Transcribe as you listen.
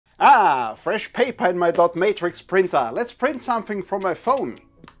Ah, fresh paper in my dot matrix printer. Let's print something from my phone.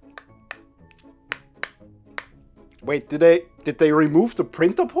 Wait, did they remove the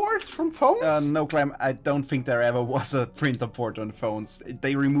printer port from phones? No, Clem, I don't think there ever was a printer port on phones.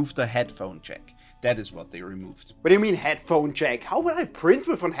 They removed the headphone jack. That is what they removed. What do you mean headphone jack? How would I print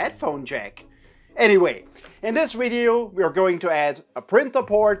with a headphone jack? Anyway, in this video we are going to add a printer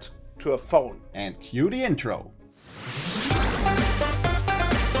port to a phone. And cue the intro.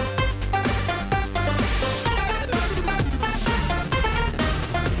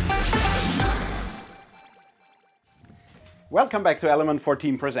 Welcome back to Element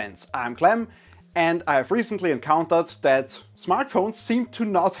 14 Presents. I'm Clem, and I have recently encountered that smartphones seem to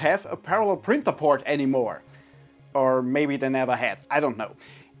not have a parallel printer port anymore. Or maybe they never had, I don't know.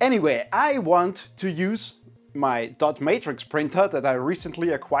 Anyway, I want to use my dot matrix printer that I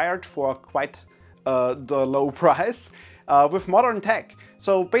recently acquired for quite the low price with modern tech.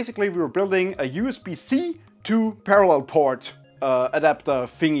 So basically we were building a USB-C to parallel port adapter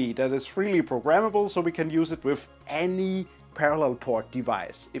thingy that is freely programmable, so we can use it with any parallel port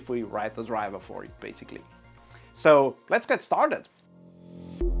device if we write the driver for it, basically. So let's get started.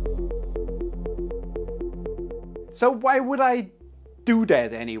 So why would I do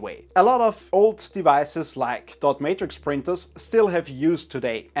that anyway? A lot of old devices like dot matrix printers still have use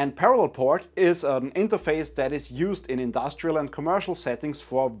today, and parallel port is an interface that is used in industrial and commercial settings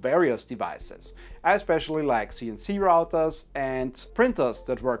for various devices. I especially like CNC routers and printers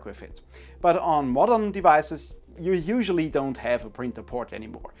that work with it. But on modern devices you usually don't have a printer port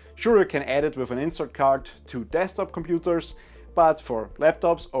anymore. Sure, you can add it with an insert card to desktop computers, but for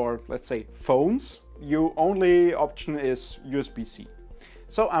laptops or let's say phones, your only option is USB-C.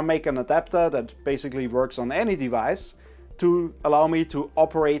 So I make an adapter that basically works on any device to allow me to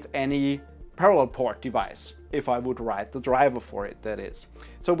operate any parallel port device, if I would write the driver for it, that is.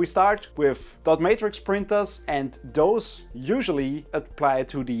 So we start with dot matrix printers, and those usually apply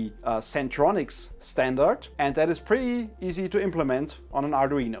to the Centronics standard, and that is pretty easy to implement on an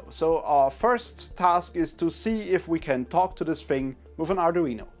Arduino. So our first task is to see if we can talk to this thing with an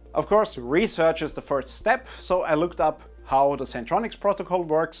Arduino. Of course, research is the first step, so I looked up how the Centronics protocol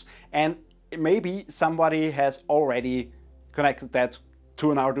works, and maybe somebody has already connected that to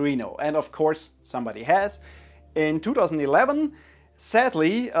an Arduino, and of course somebody has. In 2011,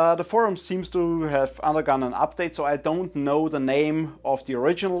 sadly, the forum seems to have undergone an update, so I don't know the name of the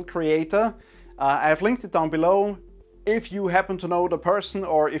original creator. I have linked it down below. If you happen to know the person,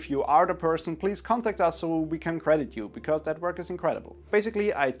 or if you are the person, please contact us so we can credit you, because that work is incredible.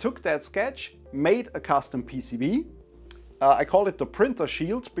 Basically, I took that sketch, made a custom PCB. I call it the printer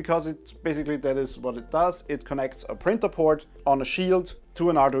shield because that is what it does. It connects a printer port on a shield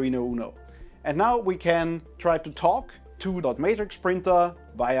to an Arduino Uno. And now we can try to talk to dot matrix printer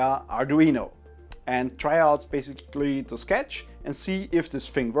via Arduino and try out basically the sketch and see if this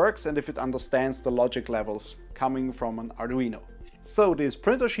thing works and if it understands the logic levels coming from an Arduino. So this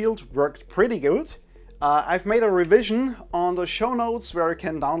printer shield worked pretty good. I've made a revision on the show notes where you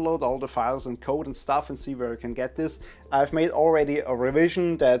can download all the files and code and stuff and see where you can get this. I've made already a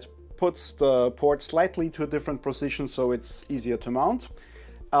revision that puts the port slightly to a different position so it's easier to mount.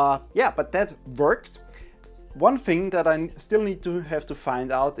 Yeah, but that worked. One thing that I still need to have to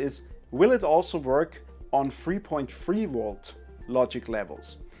find out is, will it also work on 3.3 volt logic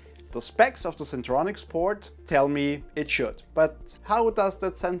levels? The specs of the Centronics port tell me it should, but how does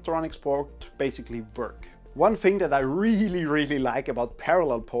that Centronics port basically work? One thing that I really like about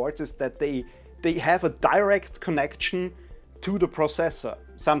parallel ports is that they have a direct connection to the processor,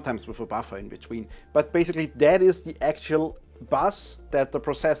 sometimes with a buffer in between, but basically that is the actual bus that the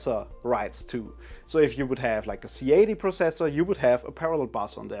processor writes to. So if you would have like a C80 processor, you would have a parallel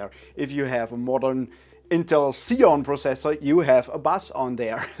bus on there. If you have a modern Intel Xeon processor, you have a bus on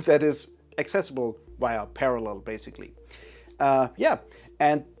there that is accessible via parallel, basically. Yeah,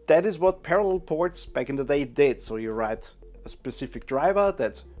 and that is what parallel ports back in the day did. So you write a specific driver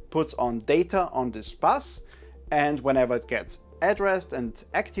that puts on data on this bus, and whenever it gets addressed and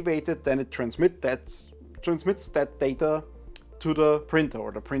activated, then it transmits that data to the printer,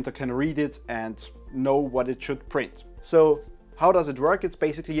 or the printer can read it and know what it should print. So how does it work? It's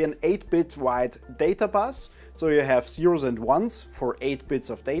basically an 8-bit wide data bus. So you have zeros and ones for 8 bits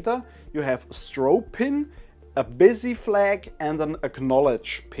of data. You have a strobe pin, a busy flag, and an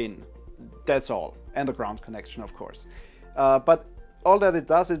acknowledge pin. That's all. And a ground connection, of course. But all that it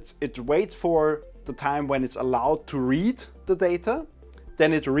does, it waits for the time when it's allowed to read the data.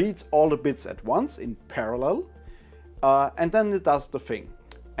 Then it reads all the bits at once in parallel. And then it does the thing.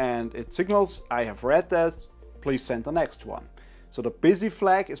 And it signals, I have read that, please send the next one. So the busy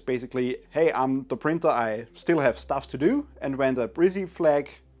flag is basically, hey, I'm the printer, I still have stuff to do. And when the busy flag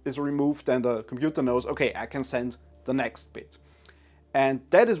is removed, then the computer knows, okay, I can send the next bit. And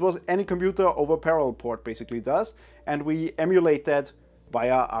that is what any computer over parallelport basically does. And we emulate that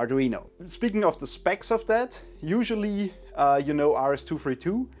via Arduino. Speaking of the specs of that, usually, you know,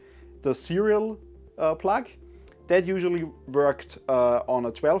 RS-232, the serial plug, that usually worked on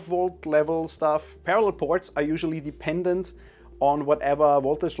a 12 volt level stuff. Parallel ports are usually dependent on whatever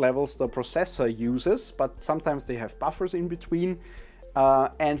voltage levels the processor uses, but sometimes they have buffers in between.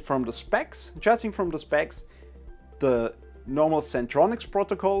 And from the specs, judging from the specs, the normal Centronics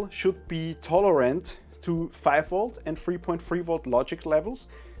protocol should be tolerant to 5 volt and 3.3 volt logic levels,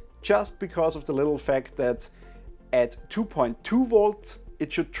 just because of the little fact that at 2.2 volt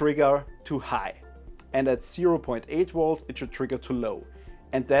it should trigger to high, and at 0.8 volt it should trigger to low,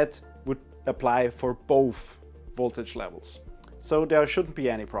 and that would apply for both voltage levels. So there shouldn't be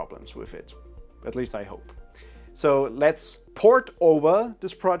any problems with it, at least I hope. So let's port over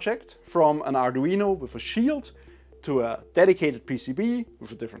this project from an Arduino with a shield to a dedicated PCB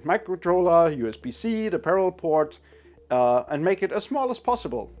with a different microcontroller, USB-C, the parallel port, and make it as small as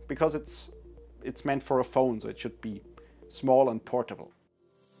possible, because it's meant for a phone, so it should be small and portable.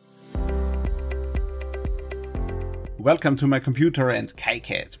 Welcome to my computer and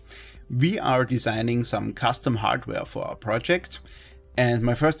KiCad. We are designing some custom hardware for our project, and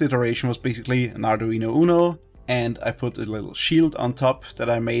my first iteration was basically an Arduino Uno, and I put a little shield on top that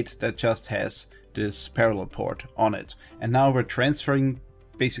I made that just has this parallel port on it. And now we're transferring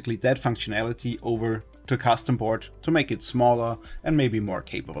basically that functionality over to a custom board to make it smaller and maybe more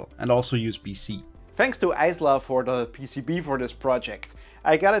capable, and also USB-C. Thanks to Eisler for the PCB for this project.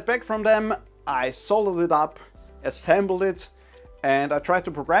 I got it back from them, I soldered it up, assembled it, and I tried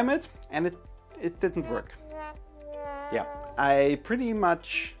to program it, and it didn't work. Yeah, I pretty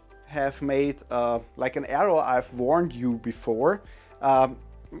much have made like an error I've warned you before.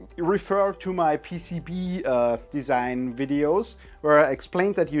 Refer to my PCB design videos, where I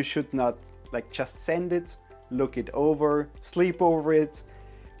explained that you should not like just send it, look it over, sleep over it,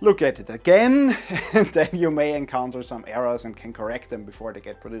 look at it again, and then you may encounter some errors and can correct them before they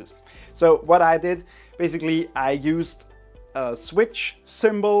get produced. So what I did, basically I used a switch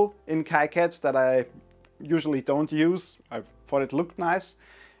symbol in KiCad that I usually don't use. I thought it looked nice,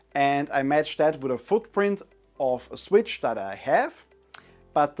 and I matched that with a footprint of a switch that I have.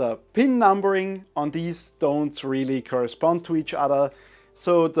 But the pin numbering on these don't really correspond to each other,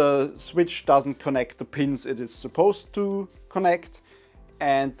 so the switch doesn't connect the pins it is supposed to connect,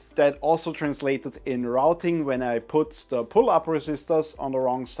 and that also translated in routing when I put the pull-up resistors on the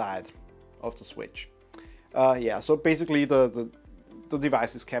wrong side of the switch. Yeah, so basically the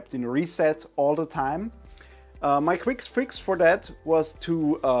device is kept in reset all the time. My quick fix for that was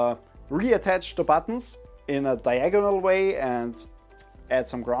to reattach the buttons in a diagonal way and add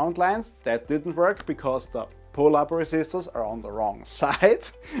some ground lines. That didn't work because the pull-up resistors are on the wrong side.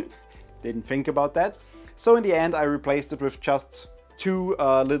 Didn't think about that. So in the end I replaced it with just two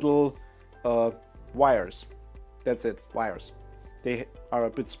little wires. That's it, wires. They are a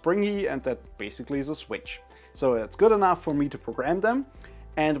bit springy, and that basically is a switch. So it's good enough for me to program them,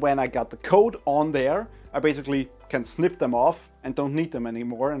 and when I got the code on there, I basically can snip them off and don't need them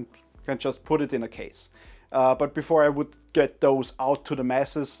anymore and can just put it in a case. But before I would get those out to the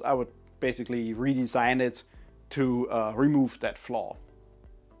masses, I would basically redesign it to remove that flaw.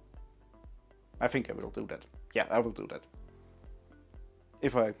 I think I will do that. Yeah, I will do that.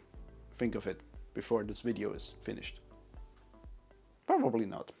 If I think of it before this video is finished. Probably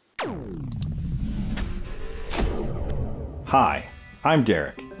not. Hi, I'm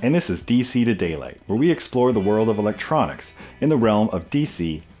Derek, and this is DC to Daylight, where we explore the world of electronics in the realm of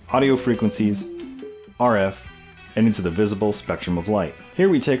DC, audio frequencies, RF, and into the visible spectrum of light. Here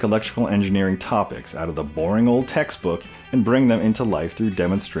we take electrical engineering topics out of the boring old textbook and bring them into life through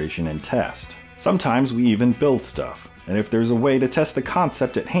demonstration and test. Sometimes we even build stuff, and if there's a way to test the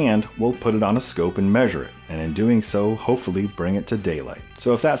concept at hand, we'll put it on a scope and measure it, and in doing so, hopefully bring it to daylight.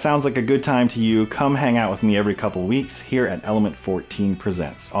 So if that sounds like a good time to you, come hang out with me every couple weeks here at Element 14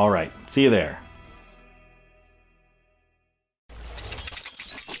 Presents. Alright, see you there.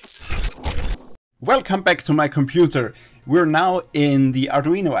 Welcome back to my computer. We're now in the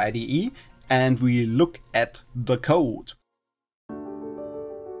Arduino IDE and we look at the code.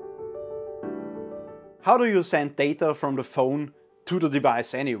 How do you send data from the phone to the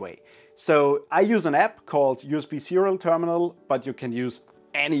device anyway? So I use an app called USB Serial Terminal, but you can use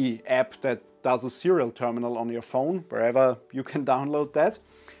any app that does a serial terminal on your phone, wherever you can download that.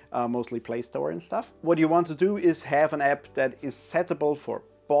 mostly Play Store and stuff. What you want to do is have an app that is settable for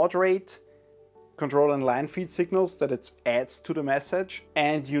baud rate, control and line feed signals that it adds to the message,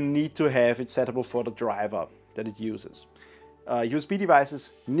 and you need to have it settable for the driver that it uses. USB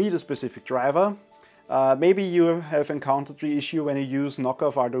devices need a specific driver. Maybe you have encountered the issue when you use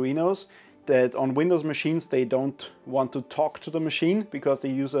knockoff Arduinos that on Windows machines they don't want to talk to the machine because they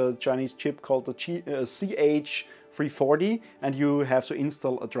use a Chinese chip called the CH340, and you have to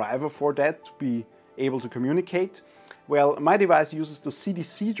install a driver for that to be able to communicate. Well, my device uses the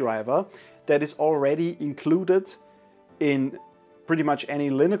CDC driver that is already included in pretty much any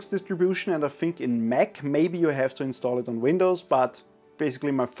Linux distribution, and I think in Mac maybe you have to install it on Windows, but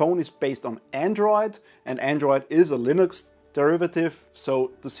basically my phone is based on Android, and Android is a Linux derivative,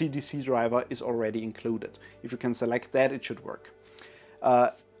 so the CDC driver is already included. If you can select that, it should work.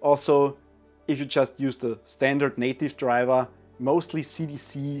 Also, if you just use the standard native driver, mostly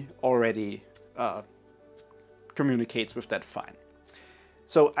CDC already communicates with that fine.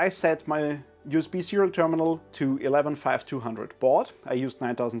 So I set my USB serial terminal to 115200 baud. I used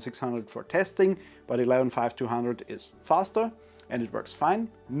 9600 for testing, but 115200 is faster and it works fine.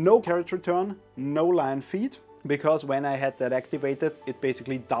 No carriage return, no line feed, because when I had that activated, it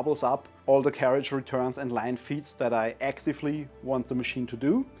basically doubles up all the carriage returns and line feeds that I actively want the machine to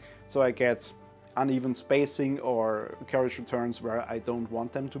do. So I get uneven spacing or carriage returns where I don't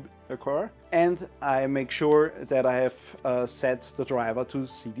want them to occur. And I make sure that I have set the driver to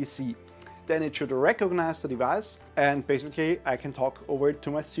CDC. Then it should recognize the device, and basically I can talk over it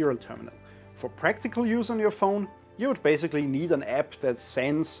to my serial terminal. For practical use on your phone, you would basically need an app that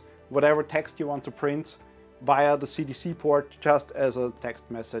sends whatever text you want to print via the CDC port just as a text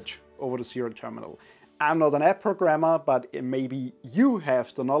message over the serial terminal. I'm not an app programmer, but maybe you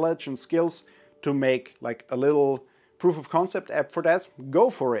have the knowledge and skills to make like a little proof of concept app for that. Go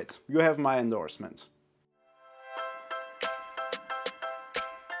for it. You have my endorsement.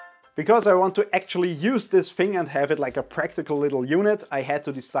 Because I want to actually use this thing and have it like a practical little unit, I had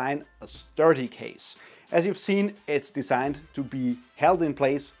to design a sturdy case. As you've seen, it's designed to be held in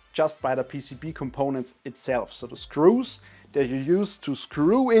place just by the PCB components itself. So the screws that you use to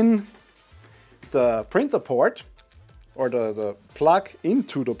screw in the printer port or the plug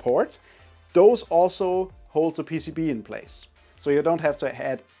into the port, those also hold the PCB in place. So you don't have to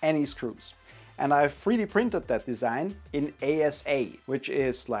add any screws. And I've 3D printed that design in ASA, which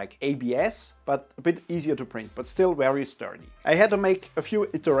is like ABS, but a bit easier to print, but still very sturdy. I had to make a few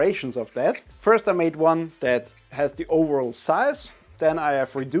iterations of that. First I made one that has the overall size. Then I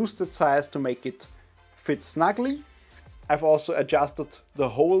have reduced the size to make it fit snugly. I've also adjusted the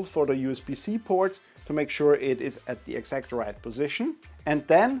hole for the USB-C port to make sure it is at the exact right position. And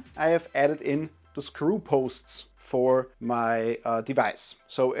then I have added in the screw posts for my device.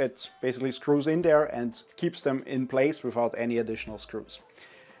 So it basically screws in there and keeps them in place without any additional screws.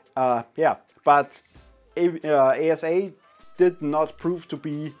 Yeah, but ASA did not prove to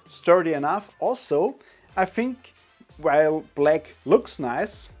be sturdy enough. Also, I think while black looks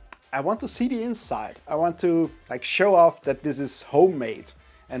nice, I want to see the inside. I want to like show off that this is homemade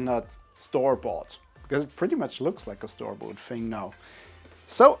and not store-bought, because it pretty much looks like a store-bought thing now.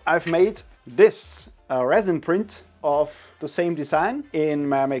 So I've made this resin print of the same design in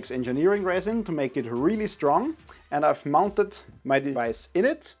Mamix engineering resin to make it really strong, and I've mounted my device in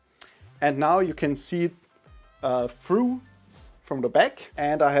it, and now you can see it through from the back,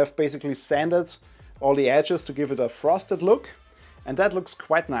 and I have basically sanded all the edges to give it a frosted look, and that looks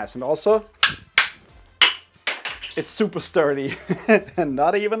quite nice. And also it's super sturdy and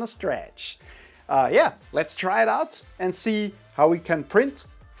not even a stretch. Yeah, let's try it out and see how we can print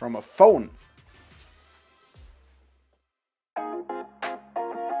from a phone.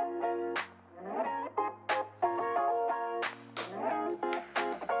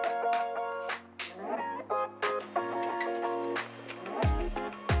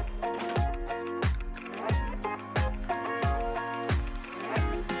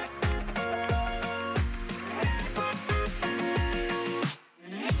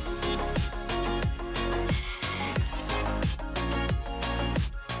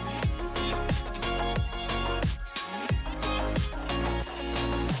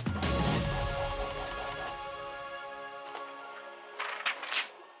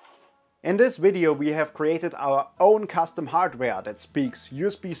 In this video we have created our own custom hardware that speaks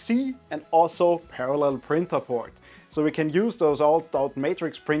USB-C and also parallel printer port. So we can use those old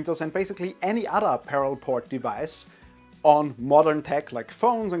dotmatrix printers and basically any other parallel port device on modern tech like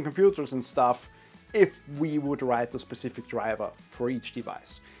phones and computers and stuff if we would write the specific driver for each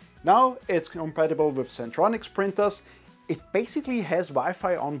device. Now it's compatible with Centronics printers It basically has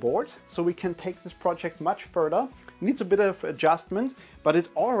Wi-Fi on board, so we can take this project much further. Needs a bit of adjustment, but it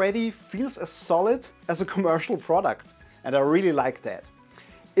already feels as solid as a commercial product, and I really like that.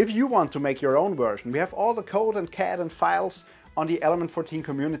 If you want to make your own version, we have all the code and CAD and files on the Element 14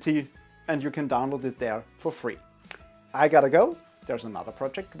 community, and you can download it there for free. I gotta go, there's another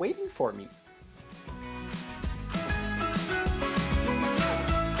project waiting for me.